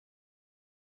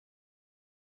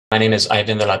My name is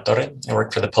Ivan de la Torre. I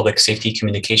work for the Public Safety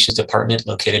Communications Department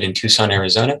located in Tucson,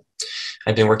 Arizona.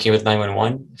 I've been working with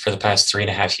 911 for the past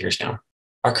 3.5 years now.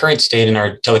 Our current state in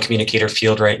our telecommunicator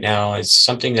field right now is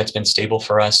something that's been stable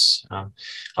for us.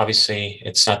 Obviously,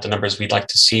 it's not the numbers we'd like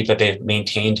to see, but they've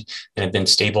maintained and have been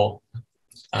stable.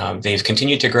 They've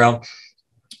continued to grow,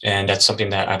 and that's something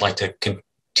that I'd like to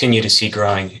continue to see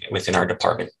growing within our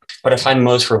department. What I find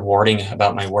most rewarding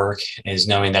about my work is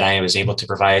knowing that I was able to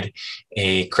provide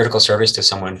a critical service to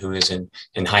someone who is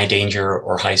in high danger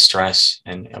or high stress,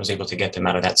 and I was able to get them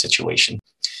out of that situation.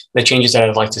 The changes that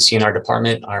I'd like to see in our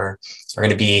department are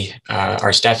going to be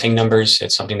our staffing numbers.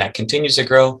 It's something that continues to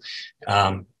grow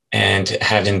and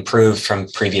have improved from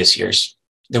previous years.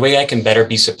 The way I can better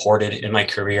be supported in my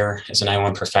career as an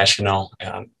I1 professional,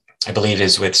 I believe,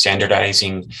 is with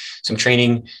standardizing some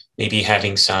training, maybe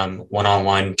having some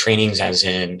one-on-one trainings, as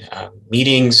in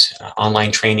meetings,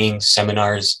 online training,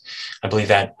 seminars. I believe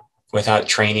that without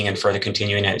training and further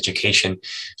continuing education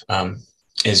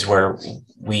is where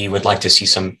we would like to see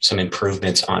some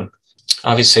improvements on.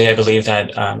 Obviously, I believe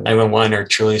that 911 are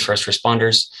truly first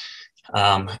responders.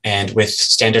 And with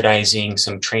standardizing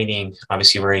some training,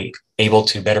 obviously, we're able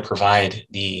to better provide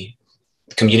the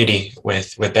community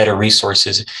with better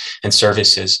resources and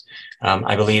services.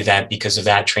 I believe that because of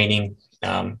that training,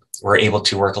 we're able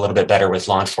to work a little bit better with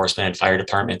law enforcement and fire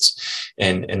departments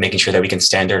and making sure that we can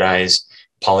standardize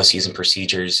policies and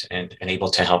procedures and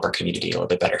able to help our community a little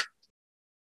bit better.